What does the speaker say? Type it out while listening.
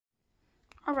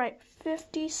Alright,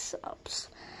 50 subs.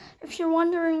 If you're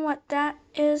wondering what that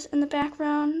is in the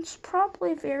background, it's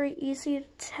probably very easy to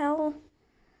tell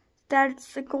that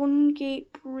it's the Golden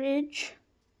Gate Bridge.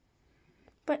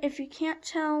 But if you can't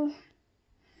tell,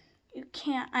 you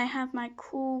can't. I have my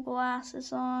cool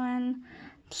glasses on,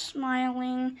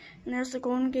 smiling, and there's the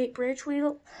Golden Gate Bridge. We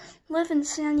live in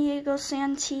San Diego,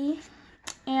 Santee,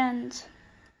 and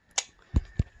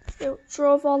it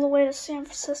drove all the way to San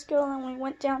Francisco, and then we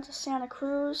went down to Santa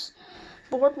Cruz,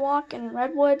 Boardwalk, and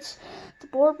Redwoods. The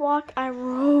Boardwalk, I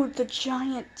rode the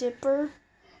Giant Dipper,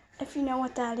 if you know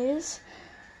what that is.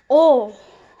 Oh,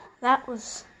 that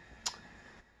was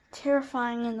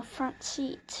terrifying in the front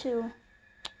seat, too.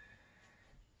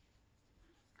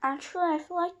 Actually, I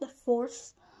feel like the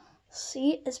fourth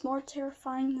seat is more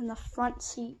terrifying than the front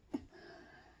seat.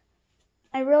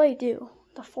 I really do.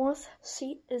 The fourth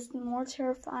seat is more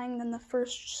terrifying than the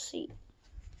first seat.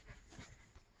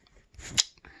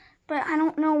 But I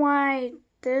don't know why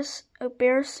this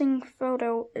embarrassing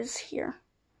photo is here.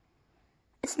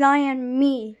 It's not even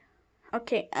me.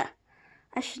 Okay,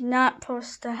 I should not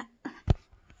post that.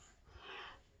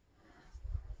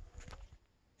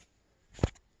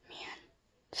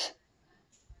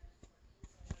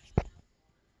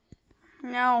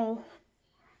 Man.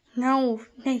 No,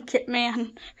 naked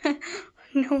man.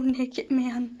 No naked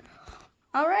man.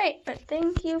 Alright, but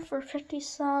thank you for 50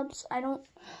 subs.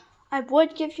 I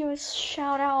would give you a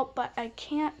shout out, but I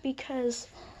can't because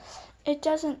it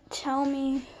doesn't tell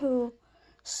me who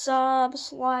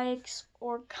subs, likes,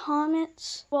 or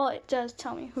comments. Well, it does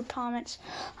tell me who comments.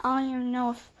 I don't even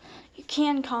know if you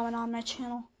can comment on my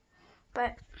channel.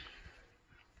 But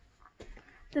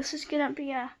this is gonna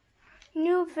be a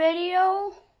new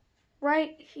video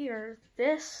right here.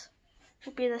 This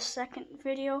will be the second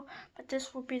video, but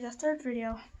this will be the third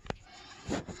video.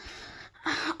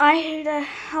 I ate a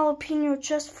jalapeno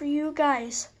just for you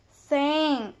guys.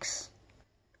 Thanks.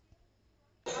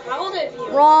 How old are you?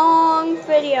 Wrong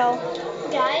video.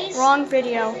 Guys? Wrong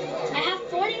video. I have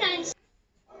 49.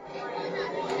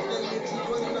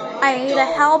 I ate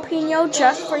a jalapeno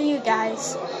just for you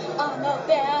guys. I'm a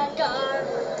bad guy.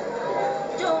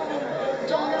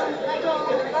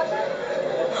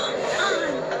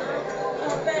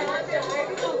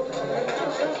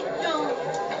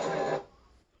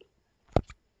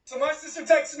 So my sister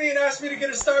texted me and asked me to get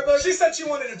her Starbucks. She said she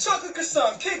wanted a chocolate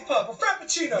croissant, cake pop, a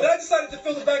frappuccino. But I decided to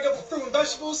fill the bag up with fruit and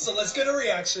vegetables, so let's get a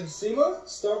reaction. Seema,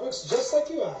 Starbucks just like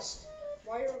you asked.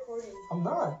 Why are you recording? I'm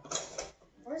not.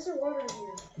 Why is there water in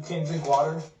here? You can't drink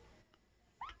water?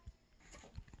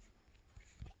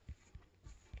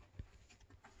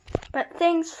 But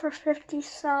thanks for 50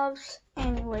 subs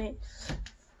anyways.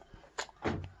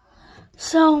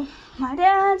 So, my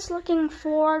dad's looking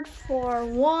forward for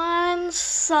 1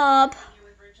 sub.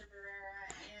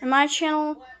 And my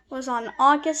channel was on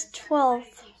August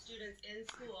 12th.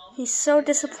 He's so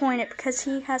disappointed because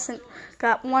he hasn't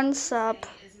got 1 sub.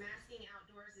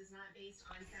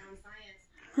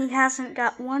 He hasn't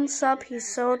got 1 sub. He's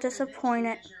so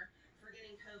disappointed.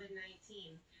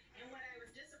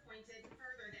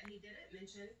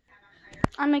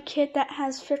 I'm a kid that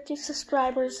has 50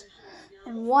 subscribers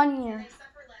in 1 year.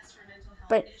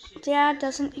 But Dad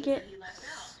doesn't get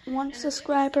 1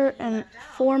 subscriber in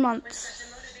 4 months.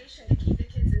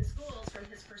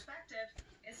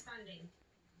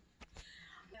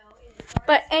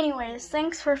 But anyways,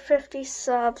 thanks for 50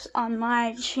 subs on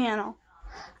my channel.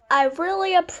 I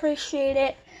really appreciate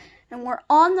it. And we're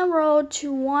on the road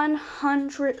to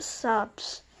 100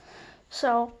 subs.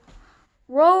 So,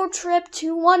 road trip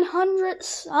to 100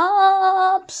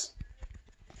 subs.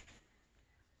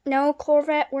 No,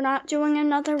 Corvette, we're not doing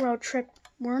another road trip.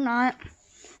 We're not.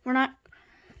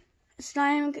 It's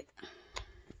not even good.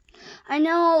 I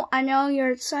know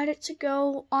you're excited to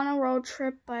go on a road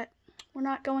trip, but we're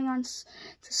not going on to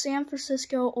San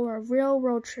Francisco or a real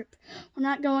road trip. We're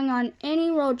not going on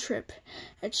any road trip.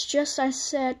 It's just, I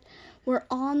said, we're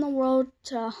on the road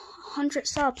to 100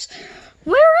 subs.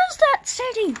 Where is that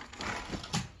city?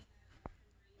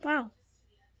 Wow.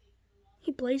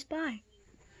 He blazed by.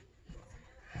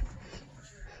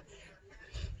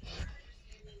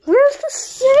 Where's the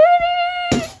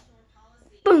city?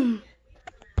 Boom.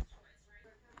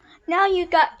 Now you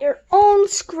got your own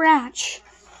scratch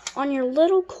on your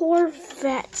little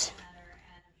Corvette.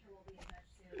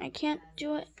 I can't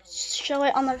do it. Show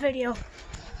it on the video.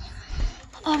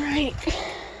 Alright.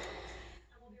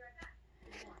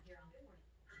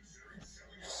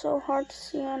 So hard to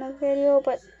see on a video,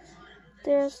 but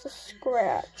there's the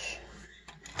scratch.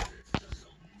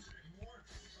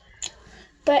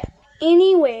 But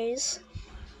anyways,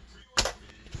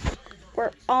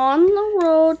 we're on the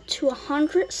road to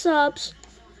 100 subs.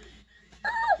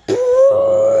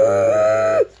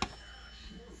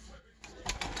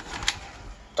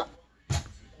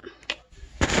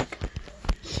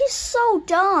 He's so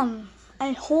dumb.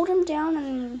 I hold him down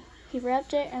and he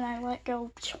grabbed it and I let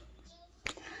go.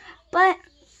 But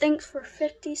thanks for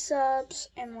 50 subs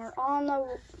and we're on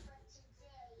the...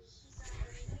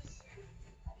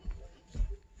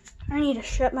 I need to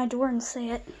shut my door and say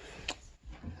it.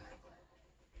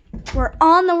 We're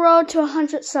on the road to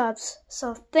 100 subs.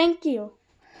 So thank you.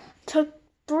 Took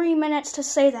 3 minutes to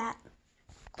say that.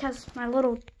 Because my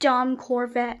little dumb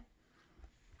Corvette.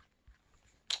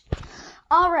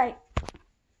 Alright,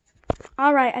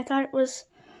 I thought it was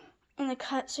in the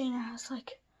cutscene. I was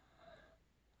like,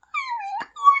 I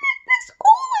recorded this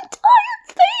whole entire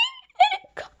thing in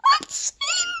a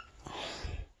cutscene.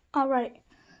 Alright,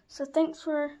 so thanks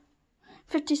for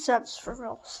 50 subs for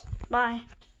reals. Bye.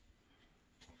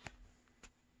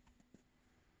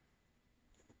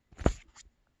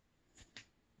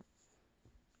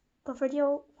 The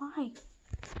video, why?